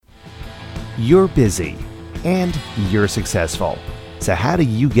You're busy and you're successful. So how do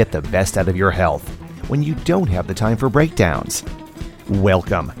you get the best out of your health when you don't have the time for breakdowns?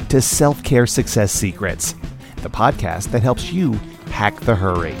 Welcome to Self-Care Success Secrets, the podcast that helps you hack the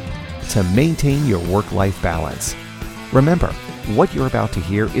hurry to maintain your work-life balance. Remember, what you're about to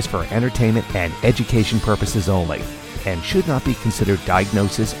hear is for entertainment and education purposes only and should not be considered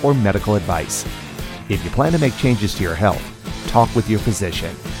diagnosis or medical advice. If you plan to make changes to your health, talk with your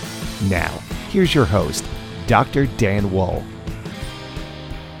physician. Now, here's your host, Dr. Dan Wohl.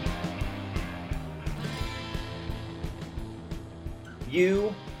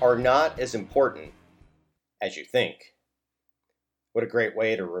 You are not as important as you think. What a great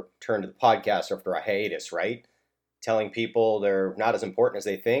way to return to the podcast after a hiatus, right? Telling people they're not as important as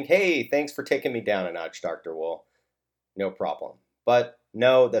they think. Hey, thanks for taking me down a notch, Dr. Wohl. No problem. But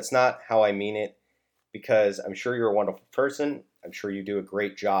no, that's not how I mean it, because I'm sure you're a wonderful person. I'm sure you do a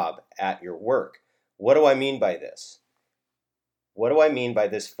great job at your work. What do I mean by this? What do I mean by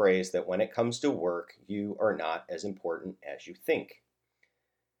this phrase that when it comes to work, you are not as important as you think?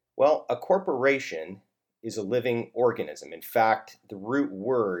 Well, a corporation is a living organism. In fact, the root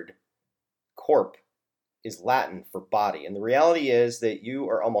word corp is Latin for body. And the reality is that you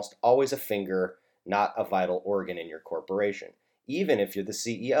are almost always a finger, not a vital organ in your corporation, even if you're the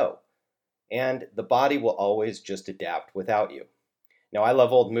CEO. And the body will always just adapt without you. Now, I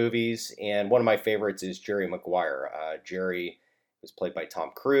love old movies, and one of my favorites is Jerry Maguire. Jerry was played by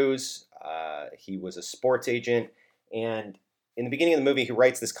Tom Cruise. He was a sports agent, and in the beginning of the movie, he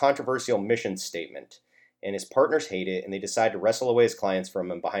writes this controversial mission statement, and his partners hate it, and they decide to wrestle away his clients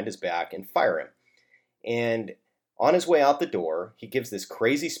from him behind his back and fire him. And on his way out the door, he gives this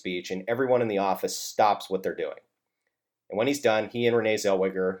crazy speech, and everyone in the office stops what they're doing. And when he's done, he and Renee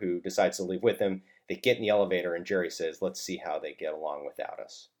Zellweger, who decides to leave with him, they get in the elevator, and Jerry says, let's see how they get along without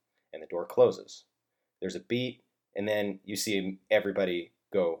us. And the door closes. There's a beat, and then you see everybody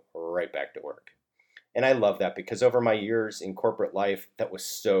go right back to work. And I love that because over my years in corporate life, that was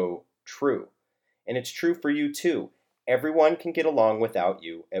so true. And it's true for you too. Everyone can get along without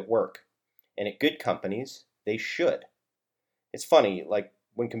you at work. And at good companies, they should. It's funny, like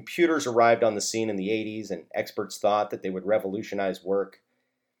when computers arrived on the scene in the 80s and experts thought that they would revolutionize work,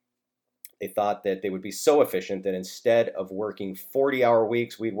 they thought that they would be so efficient that instead of working 40-hour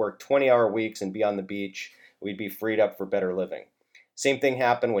weeks, we'd work 20-hour weeks and be on the beach. We'd be freed up for better living. Same thing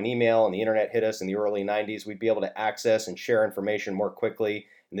happened when email and the internet hit us in the early 90s. We'd be able to access and share information more quickly,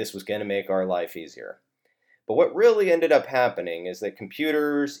 and this was going to make our life easier. But what really ended up happening is that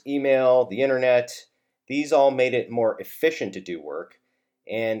computers, email, the internet, these all made it more efficient to do work.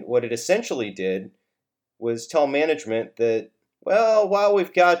 And what it essentially did was tell management that, well, while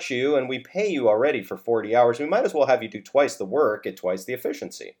we've got you and we pay you already for 40 hours, we might as well have you do twice the work at twice the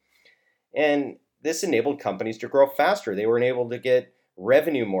efficiency. And this enabled companies to grow faster. They were able to get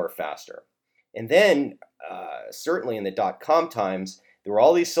revenue more faster. And then, certainly in the dot-com times, there were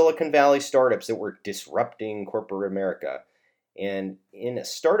all these Silicon Valley startups that were disrupting corporate America. And in a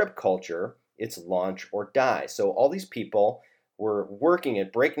startup culture, it's launch or die. So all these people were working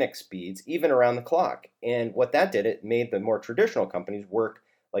at breakneck speeds, even around the clock. And what that did, it made the more traditional companies work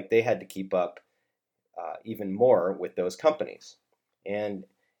like they had to keep up even more with those companies. And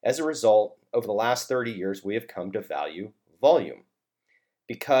as a result, over the last 30 years, we have come to value volume.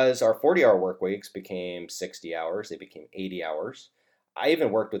 Because our 40-hour work weeks became 60 hours, they became 80 hours. I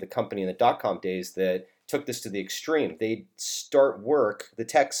even worked with a company in the dot-com days that took this to the extreme. They'd start work, the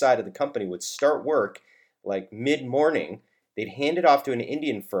tech side of the company would start work like mid-morning. They'd hand it off to an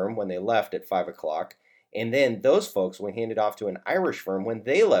Indian firm when they left at 5 o'clock, and then those folks would hand it off to an Irish firm when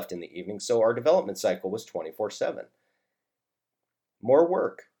they left in the evening, so our development cycle was 24/7. More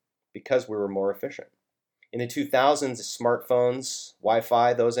work, because we were more efficient. In the 2000s, smartphones,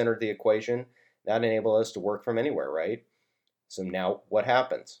 Wi-Fi, those entered the equation. That enabled us to work from anywhere, right? So now what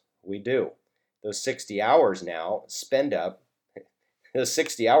happens? We do. Those 60 hours now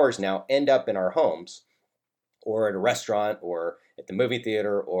end up in our homes or at a restaurant or at the movie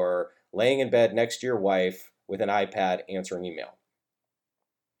theater or laying in bed next to your wife with an iPad answering email.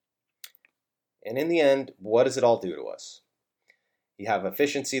 And in the end, what does it all do to us? You have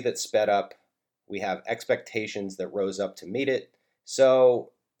efficiency that sped up. We have expectations that rose up to meet it.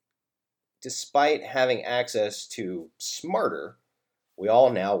 So despite having access to smarter, we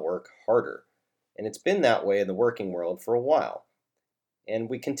all now work harder. And it's been that way in the working world for a while. And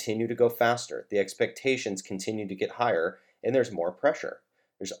we continue to go faster. The expectations continue to get higher, and there's more pressure.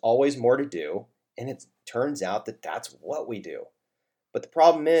 There's always more to do, and it turns out that that's what we do. But the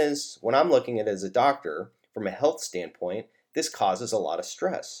problem is, when I'm looking at it as a doctor, from a health standpoint, this causes a lot of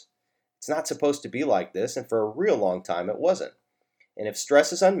stress. It's not supposed to be like this, and for a real long time it wasn't. And if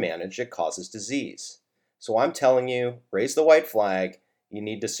stress is unmanaged, it causes disease. So I'm telling you, raise the white flag. You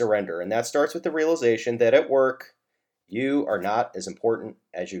need to surrender. And that starts with the realization that at work, you are not as important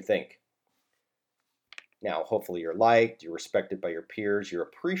as you think. Now, hopefully you're liked, you're respected by your peers, you're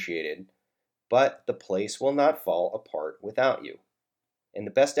appreciated, but the place will not fall apart without you. And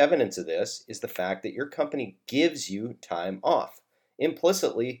the best evidence of this is the fact that your company gives you time off.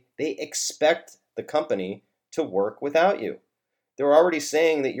 Implicitly, they expect the company to work without you. They're already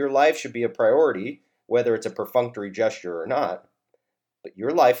saying that your life should be a priority, whether it's a perfunctory gesture or not. But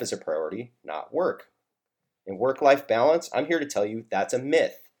your life is a priority, not work. And work-life balance, I'm here to tell you that's a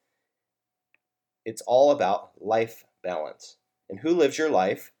myth. It's all about life balance. And who lives your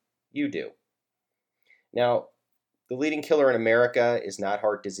life? You do. Now, the leading killer in America is not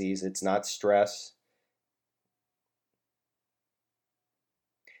heart disease. It's not stress.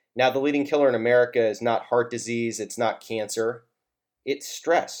 Now, the leading killer in America is not heart disease. It's not cancer. It's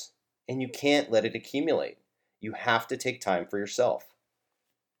stress. And you can't let it accumulate. You have to take time for yourself.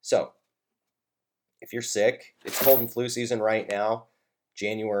 So, if you're sick, it's cold and flu season right now,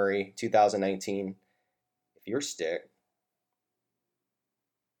 January 2019. If you're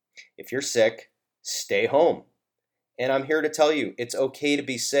sick, stay home. And I'm here to tell you, it's okay to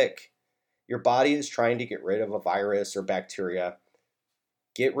be sick. Your body is trying to get rid of a virus or bacteria.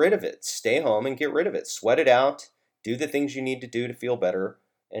 Get rid of it. Stay home and get rid of it. Sweat it out. Do the things you need to do to feel better.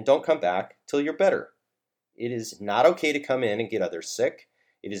 And don't come back till you're better. It is not okay to come in and get others sick.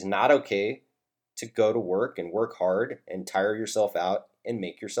 It is not okay to go to work and work hard and tire yourself out and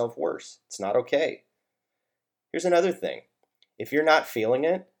make yourself worse. It's not okay. Here's another thing. If you're not feeling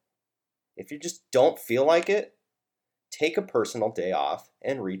it, if you just don't feel like it, take a personal day off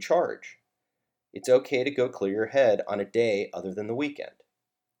and recharge. It's okay to go clear your head on a day other than the weekend.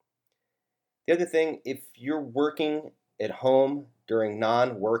 The other thing, if you're working at home during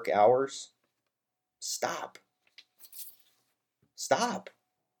non-work hours, stop. Stop.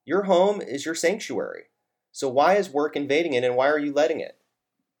 Your home is your sanctuary. So why is work invading it and why are you letting it?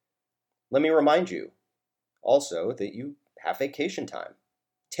 Let me remind you also that you have vacation time.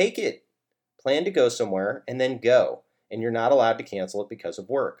 Take it. Plan to go somewhere and then go. And you're not allowed to cancel it because of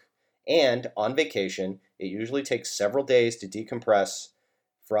work. And on vacation, it usually takes several days to decompress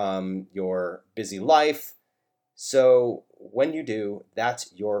from your busy life. So when you do,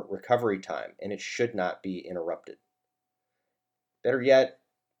 that's your recovery time and it should not be interrupted. Better yet,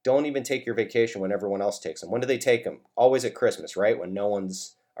 don't even take your vacation when everyone else takes them. When do they take them? Always at Christmas, right? When no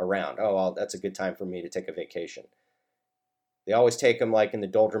one's around. Oh, well, that's a good time for me to take a vacation. They always take them like in the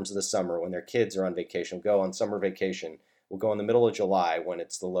doldrums of the summer when their kids are on vacation. We'll go on summer vacation. We'll go in the middle of July when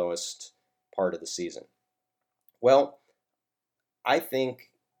it's the lowest part of the season. Well, I think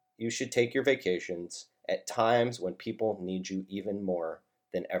you should take your vacations at times when people need you even more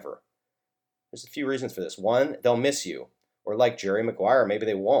than ever. There's a few reasons for this. One, they'll miss you. Or like Jerry Maguire, maybe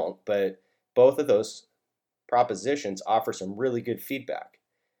they won't, but both of those propositions offer some really good feedback.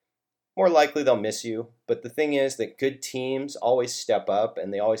 More likely they'll miss you, but the thing is that good teams always step up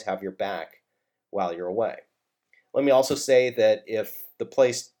and they always have your back while you're away. Let me also say that if the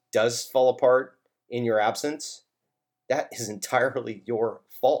place does fall apart in your absence, that is entirely your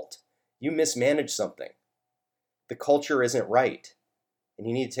fault. You mismanaged something. The culture isn't right, and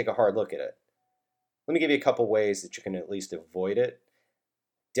you need to take a hard look at it. Let me give you a couple ways that you can at least avoid it.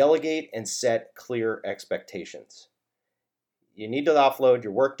 Delegate and set clear expectations. You need to offload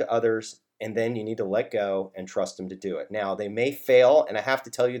your work to others, and then you need to let go and trust them to do it. Now, they may fail, and I have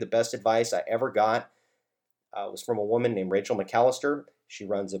to tell you the best advice I ever got was from a woman named Rachel McAllister. She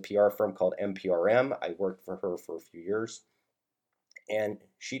runs a PR firm called MPRM. I worked for her for a few years. And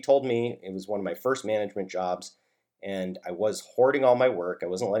she told me, it was one of my first management jobs, and I was hoarding all my work. I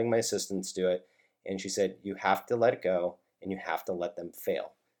wasn't letting my assistants do it. And she said, you have to let it go and you have to let them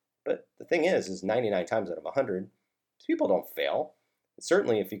fail. But the thing is 99 times out of 100, people don't fail. And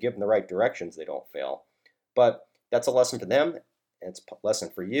certainly if you give them the right directions, they don't fail. But that's a lesson for them, and it's a lesson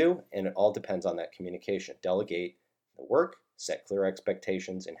for you, and it all depends on that communication. Delegate the work, set clear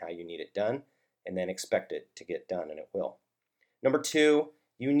expectations in how you need it done, and then expect it to get done, and it will. Number 2,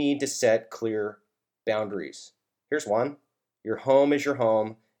 you need to set clear boundaries. Here's one. Your home is your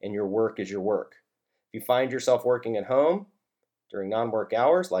home, and your work is your work. If you find yourself working at home during non-work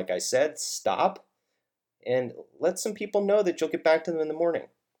hours, like I said, stop and let some people know that you'll get back to them in the morning.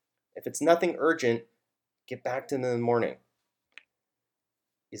 If it's nothing urgent, get back to them in the morning.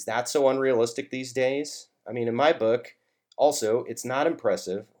 Is that so unrealistic these days? I mean, in my book, also, it's not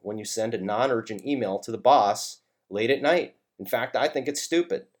impressive when you send a non-urgent email to the boss late at night. In fact, I think it's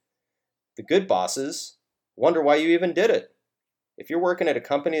stupid. The good bosses wonder why you even did it. If you're working at a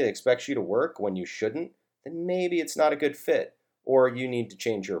company that expects you to work when you shouldn't, then maybe it's not a good fit, or you need to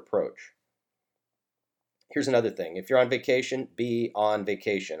change your approach. Here's another thing. If you're on vacation, be on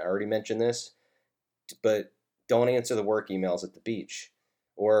vacation. I already mentioned this, but don't answer the work emails at the beach.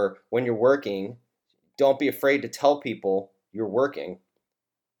 Or when you're working, don't be afraid to tell people you're working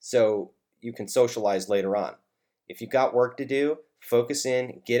so you can socialize later on. If you've got work to do, focus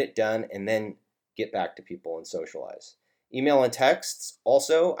in, get it done, and then get back to people and socialize. Email and texts,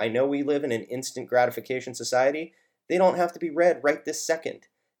 also, I know we live in an instant gratification society. They don't have to be read right this second.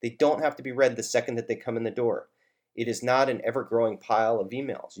 They don't have to be read the second that they come in the door. It is not an ever-growing pile of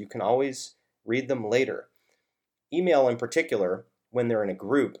emails. You can always read them later. Email in particular, when they're in a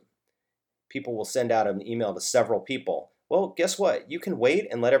group, people will send out an email to several people. Well, guess what? You can wait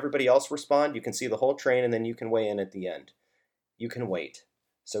and let everybody else respond. You can see the whole train, and then you can weigh in at the end. You can wait,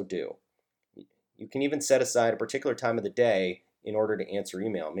 so do. You can even set aside a particular time of the day in order to answer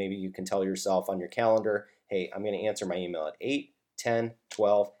email. Maybe you can tell yourself on your calendar, hey, I'm going to answer my email at 8, 10,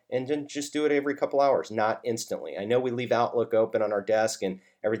 12, and then just do it every couple hours, not instantly. I know we leave Outlook open on our desk and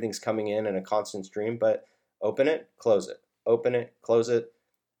everything's coming in a constant stream, but open it, close it. Open it, close it.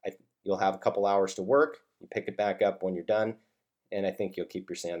 You'll have a couple hours to work. You pick it back up when you're done, and I think you'll keep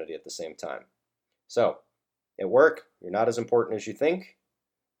your sanity at the same time. So, at work, you're not as important as you think,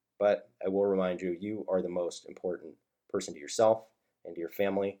 but I will remind you, you are the most important person to yourself and to your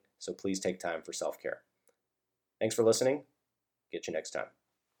family, so please take time for self-care. Thanks for listening. Get you next time.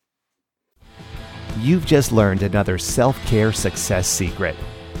 You've just learned another self-care success secret.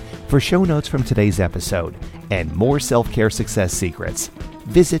 For show notes from today's episode and more self-care success secrets,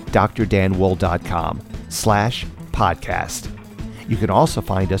 visit drdanwool.com/podcast. You can also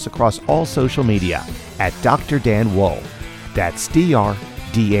find us across all social media at Dr. Dan Wool. That's DrDanWool.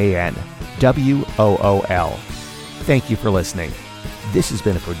 Thank you for listening. This has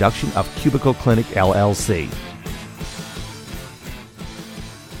been a production of Cubicle Clinic, LLC.